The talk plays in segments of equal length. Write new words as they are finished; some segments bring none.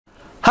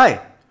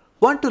Hi!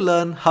 Want to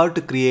learn how to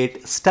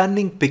create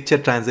stunning picture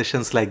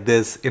transitions like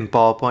this in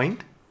PowerPoint?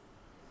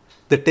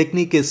 The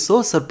technique is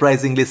so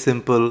surprisingly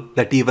simple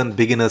that even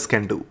beginners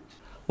can do.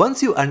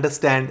 Once you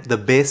understand the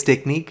base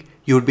technique,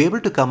 you would be able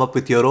to come up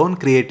with your own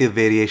creative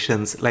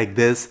variations like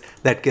this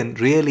that can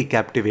really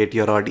captivate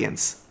your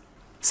audience.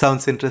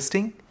 Sounds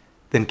interesting?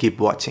 Then keep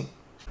watching.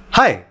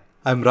 Hi,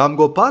 I'm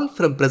Ramgopal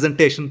from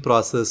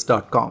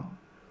presentationprocess.com.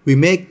 We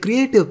make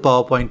creative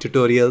PowerPoint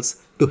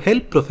tutorials to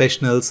help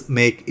professionals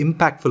make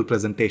impactful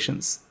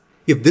presentations.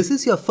 If this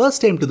is your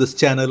first time to this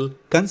channel,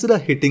 consider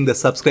hitting the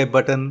subscribe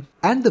button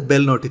and the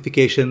bell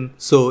notification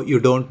so you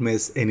don't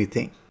miss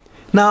anything.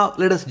 Now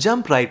let us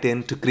jump right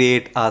in to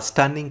create our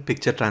stunning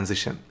picture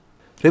transition.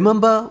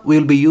 Remember,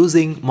 we'll be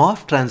using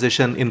Morph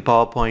Transition in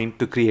PowerPoint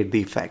to create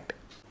the effect.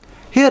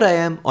 Here I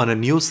am on a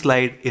new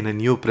slide in a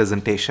new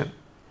presentation.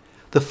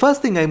 The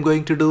first thing I'm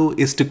going to do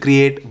is to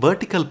create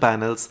vertical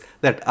panels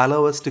that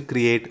allow us to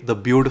create the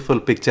beautiful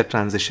picture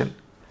transition.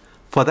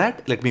 For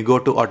that, let me go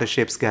to Auto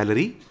Shapes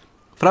Gallery.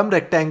 From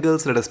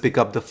rectangles, let us pick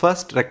up the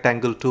first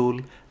rectangle tool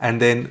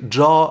and then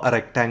draw a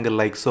rectangle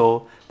like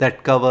so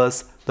that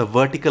covers the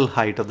vertical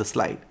height of the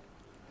slide.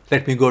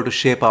 Let me go to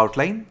Shape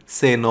Outline,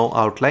 say No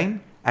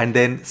Outline, and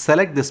then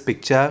select this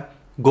picture,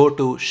 go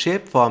to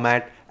Shape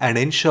Format and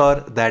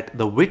ensure that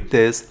the width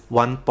is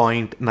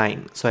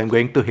 1.9. So I'm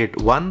going to hit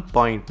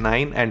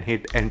 1.9 and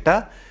hit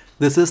Enter.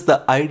 This is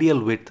the ideal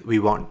width we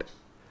want.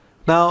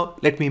 Now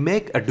let me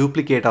make a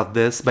duplicate of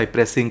this by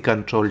pressing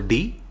Ctrl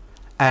D,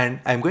 and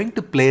I'm going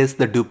to place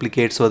the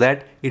duplicate so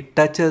that it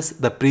touches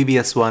the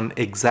previous one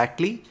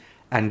exactly,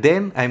 and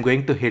then I'm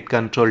going to hit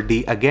Ctrl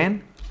D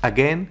again,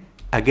 again,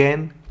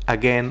 and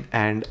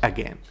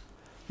again.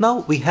 Now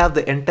we have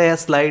the entire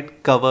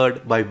slide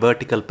covered by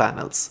vertical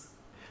panels.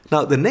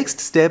 Now the next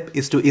step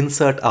is to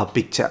insert our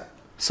picture.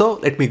 So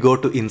let me go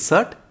to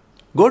Insert,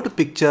 go to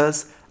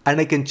Pictures, and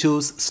I can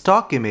choose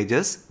Stock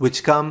Images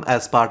which come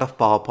as part of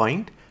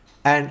PowerPoint,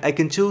 and I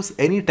can choose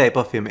any type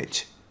of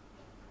image.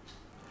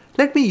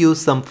 Let me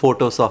use some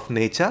photos of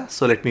nature.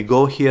 So let me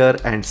go here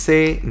and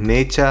say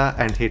Nature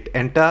and hit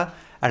Enter,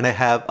 and I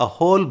have a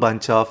whole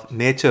bunch of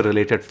nature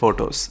related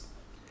photos.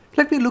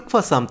 Let me look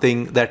for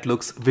something that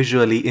looks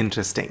visually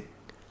interesting.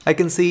 I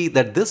can see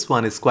that this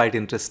one is quite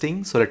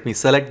interesting, so let me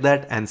select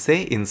that and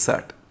say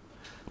Insert.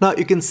 Now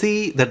you can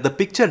see that the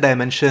picture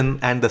dimension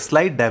and the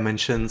slide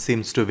dimension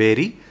seems to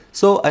vary,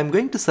 so I'm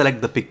going to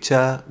select the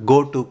picture,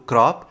 go to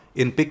Crop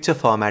in Picture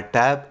Format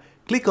tab,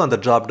 click on the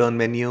drop down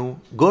menu,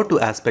 go to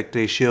Aspect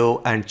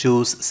Ratio and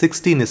choose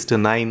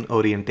 16:9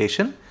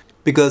 orientation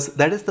because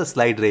that is the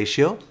slide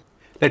ratio.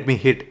 Let me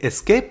hit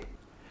Escape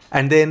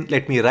and then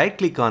let me right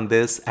click on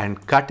this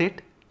and cut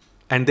it,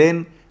 and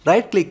then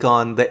right click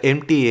on the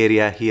empty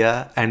area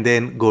here and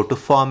then go to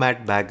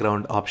Format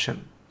Background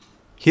option.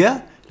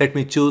 Here let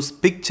me choose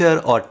Picture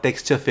or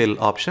Texture Fill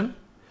option.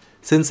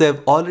 Since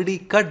I've already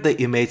cut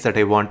the image that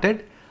I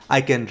wanted, I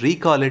can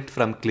recall it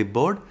from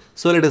clipboard.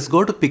 So let us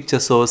go to Picture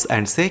Source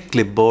and say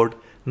Clipboard.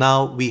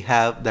 Now we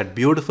have that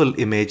beautiful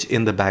image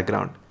in the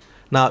background.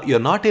 Now you're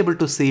not able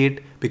to see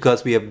it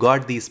because we have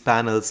got these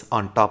panels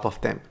on top of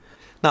them.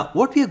 Now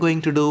what we are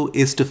going to do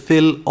is to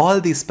fill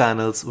all these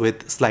panels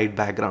with slide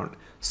background.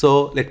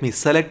 So let me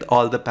select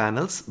all the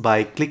panels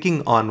by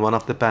clicking on one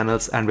of the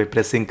panels and by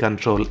pressing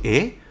Ctrl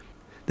A.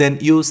 Then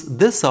use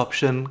this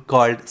option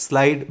called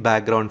Slide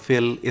Background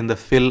Fill in the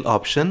Fill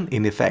option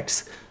in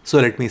Effects. So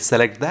let me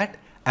select that,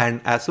 and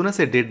as soon as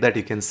I did that,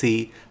 you can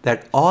see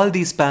that all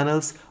these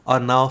panels are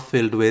now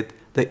filled with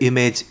the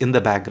image in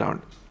the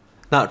background.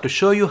 Now to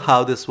show you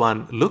how this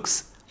one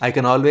looks, I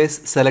can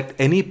always select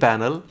any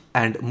panel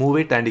and move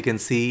it, and you can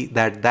see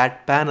that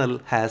that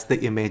panel has the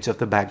image of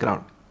the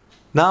background.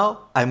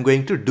 Now I'm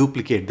going to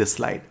duplicate this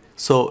slide.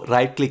 So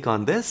right click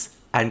on this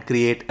and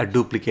create a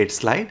duplicate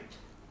slide.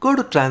 Go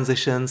to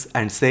Transitions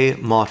and say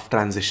Morph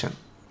Transition.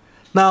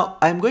 Now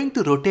I'm going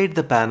to rotate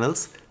the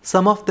panels,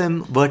 some of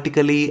them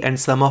vertically and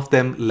some of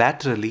them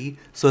laterally,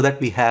 so that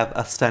we have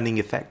a stunning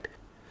effect.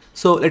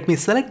 So let me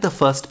select the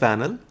first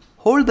panel,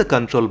 hold the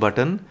Control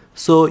button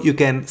so you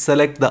can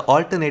select the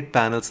alternate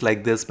panels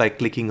like this by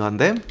clicking on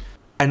them,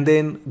 and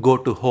then go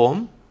to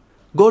Home,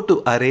 go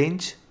to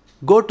Arrange,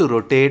 go to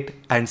Rotate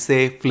and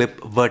say Flip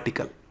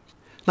Vertical.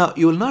 Now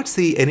you will not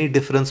see any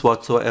difference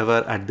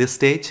whatsoever at this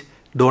stage.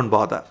 Don't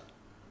bother.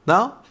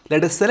 Now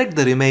let us select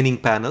the remaining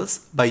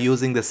panels by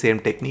using the same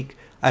technique.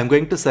 I'm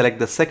going to select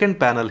the second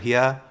panel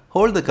here,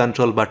 hold the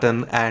Control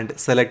button and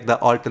select the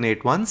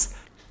alternate ones,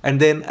 and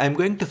then I'm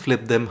going to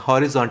flip them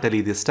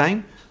horizontally this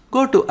time.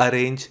 Go to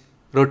Arrange,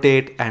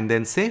 Rotate and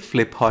then say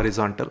Flip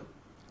Horizontal.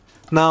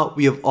 Now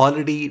we have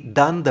already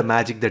done the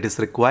magic that is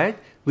required.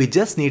 We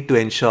just need to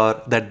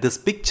ensure that this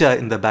picture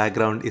in the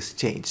background is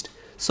changed.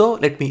 So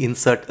let me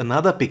insert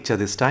another picture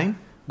this time.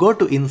 Go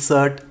to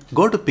Insert,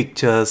 go to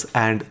Pictures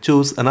and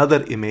choose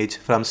another image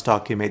from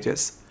Stock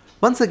Images.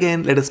 Once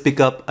again, let us pick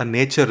up a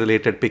nature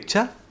related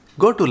picture.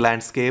 Go to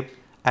Landscape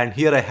and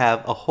here I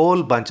have a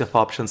whole bunch of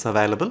options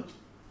available.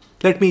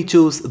 Let me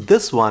choose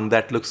this one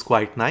that looks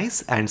quite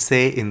nice and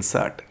say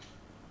Insert.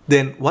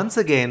 Then once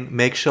again,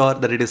 make sure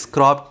that it is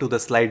cropped to the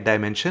slide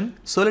dimension.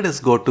 So let us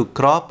go to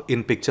crop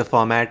in picture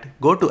format,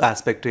 go to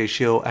aspect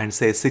ratio and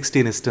say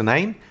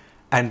 16:9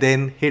 and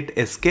then hit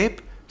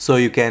escape. So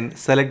you can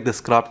select this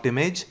cropped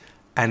image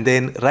and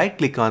then right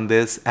click on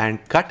this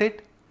and cut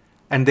it.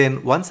 And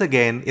then once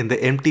again in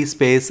the empty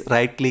space,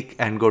 right click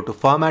and go to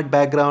format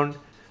background.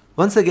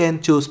 Once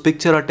again choose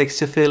picture or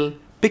texture fill,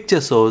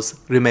 picture source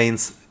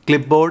remains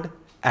clipboard,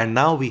 and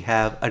now we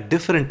have a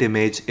different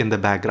image in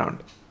the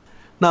background.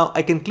 Now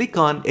I can click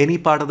on any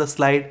part of the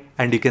slide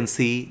and you can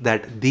see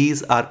that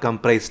these are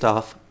comprised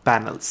of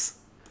panels.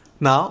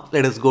 Now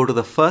let us go to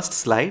the first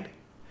slide,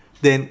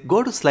 then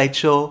go to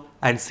slideshow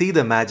and see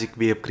the magic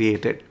we have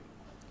created.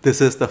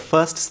 This is the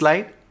first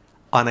slide.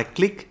 On a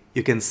click,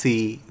 you can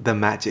see the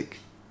magic.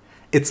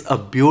 It's a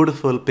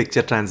beautiful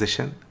picture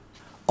transition.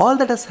 All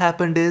that has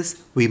happened is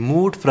we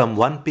moved from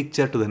one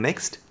picture to the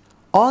next.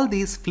 All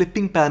these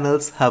flipping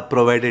panels have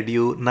provided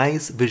you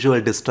nice visual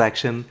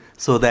distraction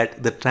so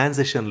that the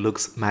transition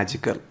looks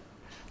magical.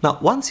 Now,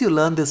 once you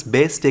learn this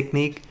base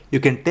technique, you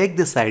can take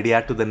this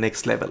idea to the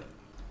next level.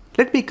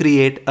 Let me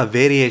create a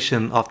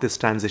variation of this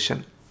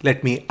transition.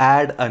 Let me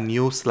add a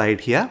new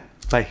slide here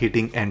by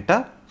hitting enter.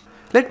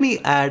 Let me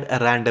add a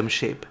random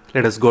shape.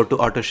 Let us go to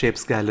Auto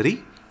Shapes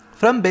Gallery.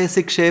 From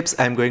basic shapes,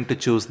 I'm going to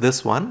choose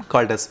this one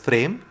called as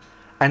frame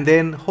and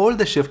then hold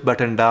the shift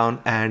button down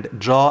and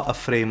draw a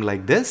frame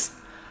like this.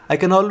 I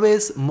can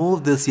always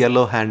move this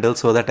yellow handle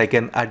so that I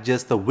can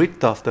adjust the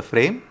width of the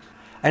frame,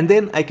 and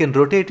then I can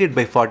rotate it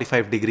by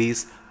 45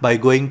 degrees by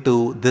going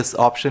to this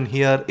option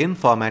here in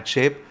format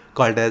shape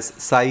called as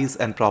size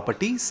and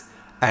properties,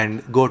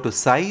 and go to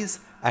size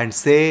and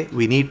say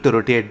we need to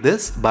rotate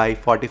this by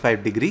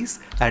 45 degrees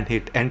and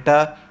hit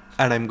enter,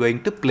 and I'm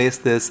going to place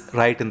this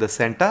right in the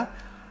center.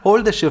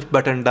 Hold the shift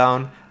button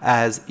down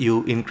as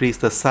you increase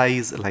the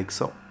size like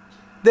so.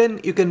 Then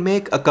you can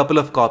make a couple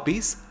of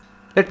copies.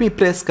 Let me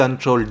press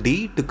Ctrl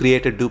D to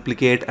create a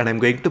duplicate and I'm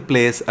going to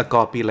place a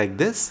copy like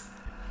this.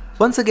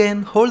 Once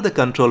again, hold the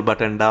Ctrl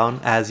button down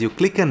as you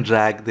click and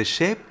drag this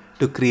shape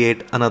to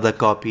create another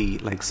copy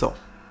like so.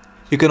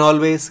 You can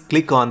always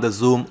click on the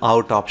zoom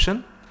out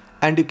option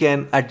and you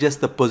can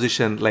adjust the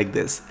position like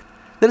this.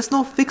 There is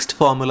no fixed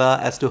formula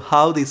as to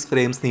how these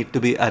frames need to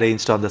be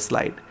arranged on the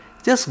slide.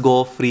 Just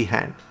go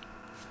freehand.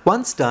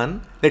 Once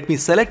done, let me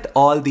select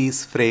all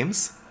these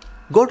frames,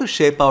 go to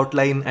shape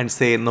outline and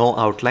say no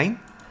outline.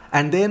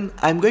 And then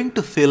I'm going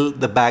to fill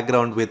the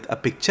background with a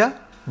picture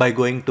by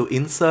going to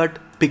insert,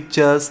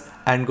 pictures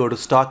and go to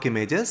stock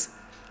images.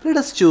 Let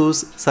us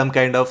choose some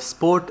kind of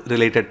sport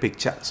related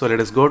picture. So let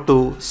us go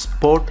to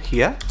sport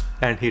here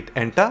and hit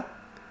enter.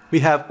 We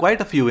have quite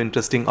a few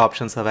interesting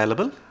options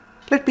available.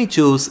 Let me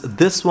choose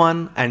this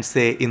one and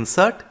say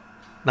insert.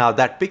 Now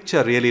that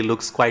picture really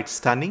looks quite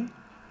stunning.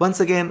 Once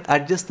again,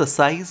 adjust the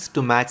size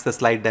to match the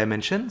slide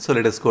dimension. So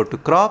let us go to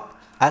crop,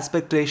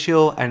 aspect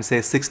ratio and say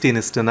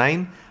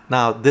 16:9.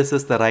 Now this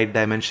is the right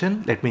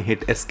dimension. Let me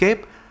hit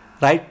escape,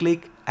 right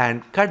click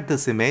and cut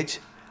this image,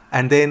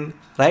 and then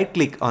right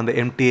click on the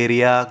empty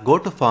area, go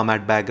to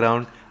format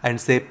background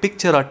and say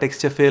picture or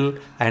texture fill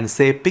and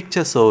say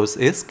picture source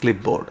is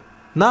clipboard.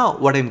 Now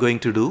what I'm going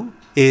to do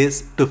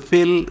is to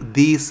fill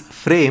these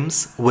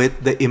frames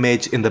with the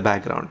image in the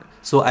background.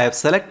 So I have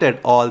selected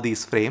all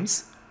these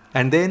frames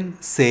and then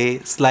say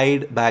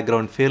slide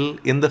background fill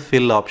in the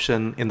fill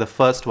option in the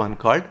first one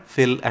called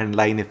fill and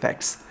line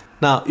effects.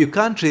 Now you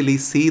can't really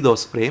see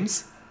those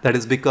frames. That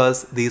is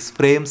because these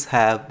frames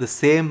have the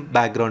same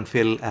background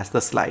fill as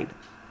the slide.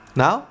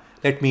 Now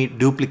let me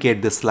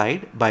duplicate the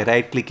slide by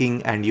right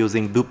clicking and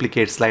using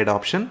duplicate slide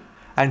option.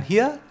 And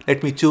here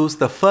let me choose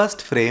the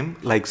first frame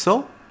like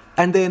so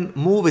and then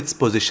move its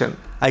position.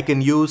 I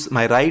can use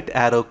my right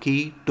arrow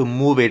key to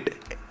move it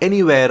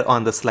anywhere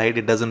on the slide.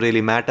 It doesn't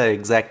really matter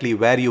exactly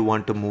where you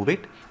want to move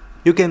it.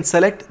 You can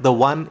select the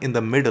one in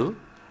the middle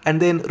and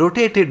then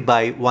rotate it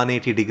by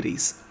 180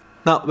 degrees.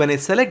 Now when I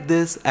select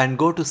this and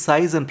go to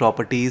size and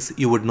properties,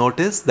 you would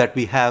notice that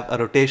we have a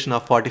rotation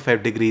of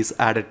 45 degrees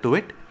added to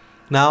it.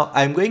 Now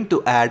I'm going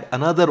to add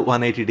another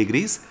 180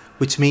 degrees,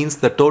 which means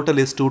the total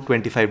is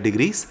 225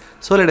 degrees.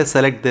 So let us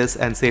select this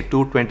and say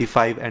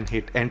 225 and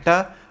hit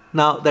enter.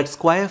 Now that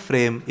square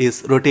frame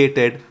is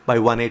rotated by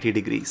 180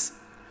 degrees.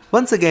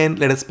 Once again,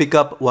 let us pick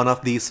up one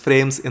of these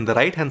frames in the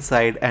right hand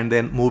side and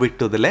then move it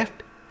to the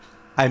left.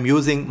 I'm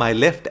using my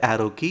left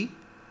arrow key.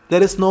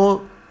 There is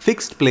no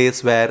fixed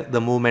place where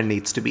the movement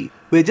needs to be.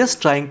 We're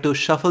just trying to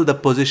shuffle the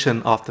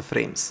position of the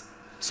frames.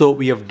 So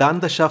we have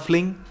done the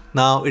shuffling.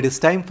 Now it is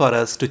time for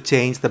us to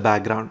change the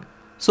background.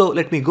 So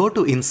let me go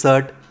to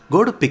insert,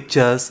 go to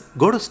pictures,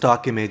 go to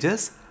stock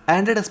images,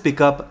 and let us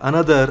pick up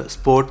another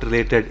sport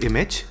related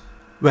image.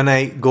 When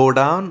I go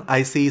down,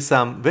 I see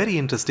some very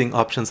interesting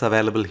options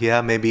available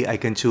here. Maybe I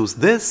can choose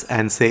this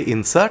and say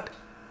insert.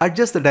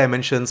 Adjust the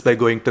dimensions by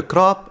going to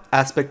crop,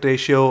 aspect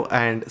ratio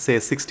and say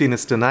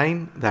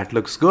 16:9. That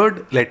looks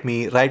good. Let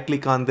me right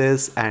click on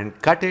this and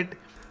cut it.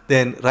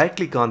 Then right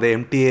click on the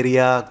empty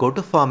area, go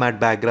to format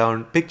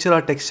background, picture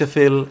or texture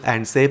fill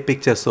and say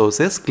picture source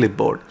is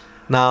clipboard.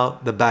 Now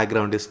the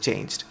background is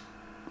changed.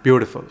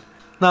 Beautiful.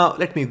 Now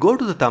let me go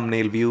to the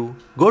thumbnail view,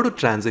 go to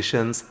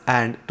transitions,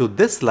 and to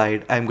this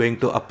slide I'm going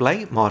to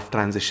apply Morph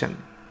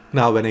Transition.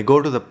 Now when I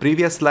go to the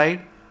previous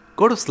slide,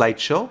 go to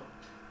slideshow.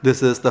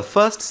 This is the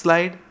first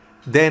slide.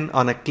 Then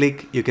on a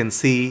click you can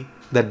see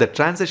that the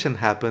transition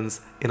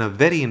happens in a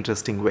very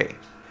interesting way.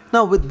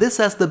 Now with this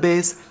as the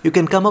base, you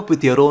can come up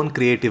with your own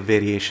creative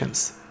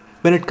variations.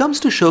 When it comes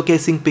to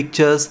showcasing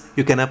pictures,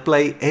 you can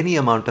apply any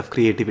amount of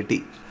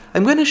creativity.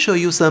 I'm going to show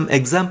you some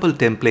example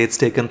templates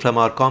taken from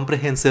our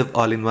comprehensive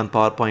all-in-one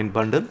PowerPoint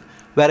bundle,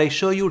 where I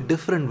show you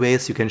different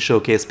ways you can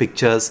showcase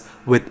pictures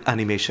with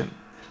animation.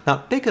 Now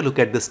take a look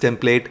at this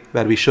template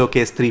where we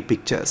showcase 3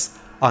 pictures.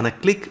 On a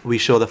click, we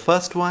show the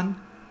first one,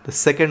 the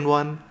second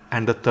one,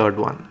 and the third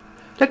one.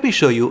 Let me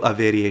show you a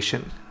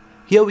variation.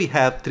 Here we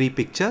have 3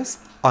 pictures.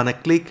 On a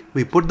click,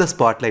 we put the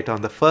spotlight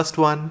on the first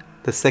one,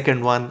 the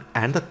second one,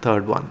 and the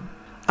third one.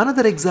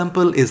 Another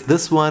example is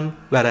this one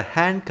where a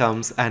hand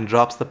comes and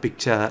drops the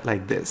picture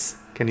like this.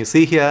 Can you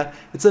see here?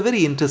 It's a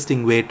very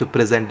interesting way to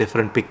present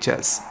different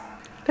pictures.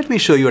 Let me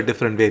show you a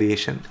different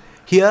variation.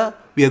 Here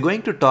we are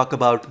going to talk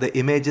about the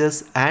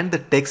images and the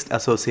text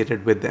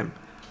associated with them.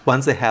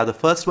 Once I have the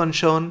first one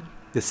shown,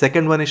 the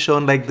second one is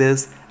shown like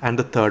this, and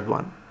the third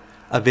one.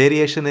 A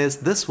variation is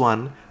this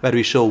one where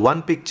we show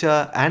one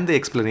picture and the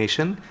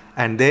explanation,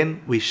 and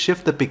then we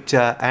shift the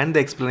picture and the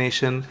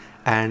explanation,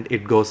 and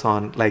it goes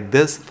on like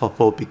this for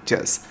 4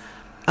 pictures.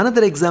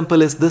 Another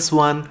example is this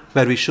one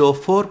where we show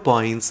 4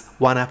 points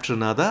one after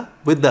another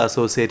with the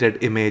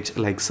associated image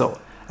like so.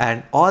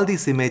 And all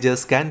these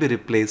images can be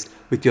replaced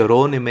with your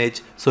own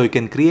image, so you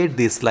can create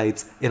these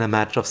slides in a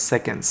matter of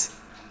seconds.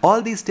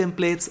 All these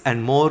templates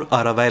and more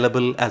are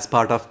available as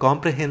part of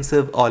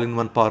comprehensive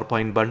all-in-one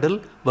PowerPoint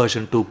bundle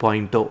version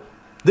 2.0.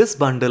 This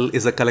bundle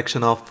is a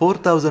collection of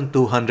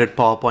 4,200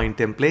 PowerPoint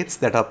templates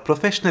that are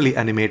professionally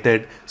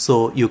animated,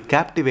 so you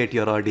captivate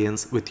your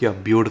audience with your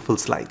beautiful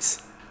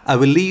slides. I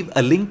will leave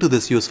a link to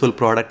this useful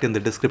product in the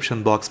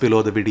description box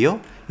below the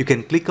video. You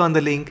can click on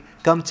the link,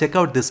 come check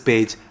out this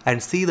page,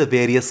 and see the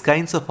various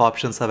kinds of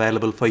options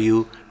available for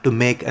you to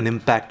make an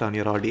impact on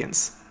your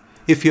audience.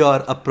 If you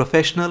are a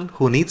professional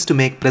who needs to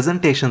make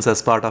presentations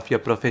as part of your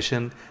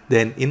profession,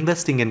 then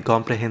investing in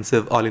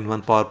comprehensive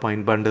all-in-one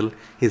PowerPoint bundle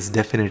is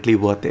definitely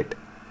worth it.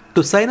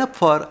 To sign up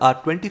for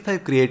our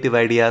 25 Creative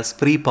Ideas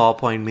free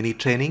PowerPoint mini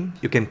training,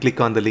 you can click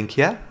on the link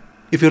here.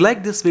 If you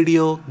like this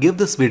video, give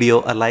this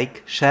video a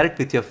like, share it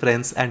with your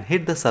friends, and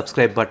hit the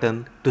subscribe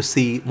button to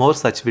see more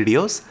such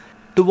videos.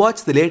 To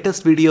watch the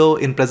latest video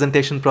in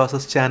Presentation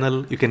Process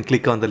channel, you can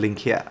click on the link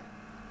here.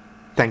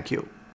 Thank you.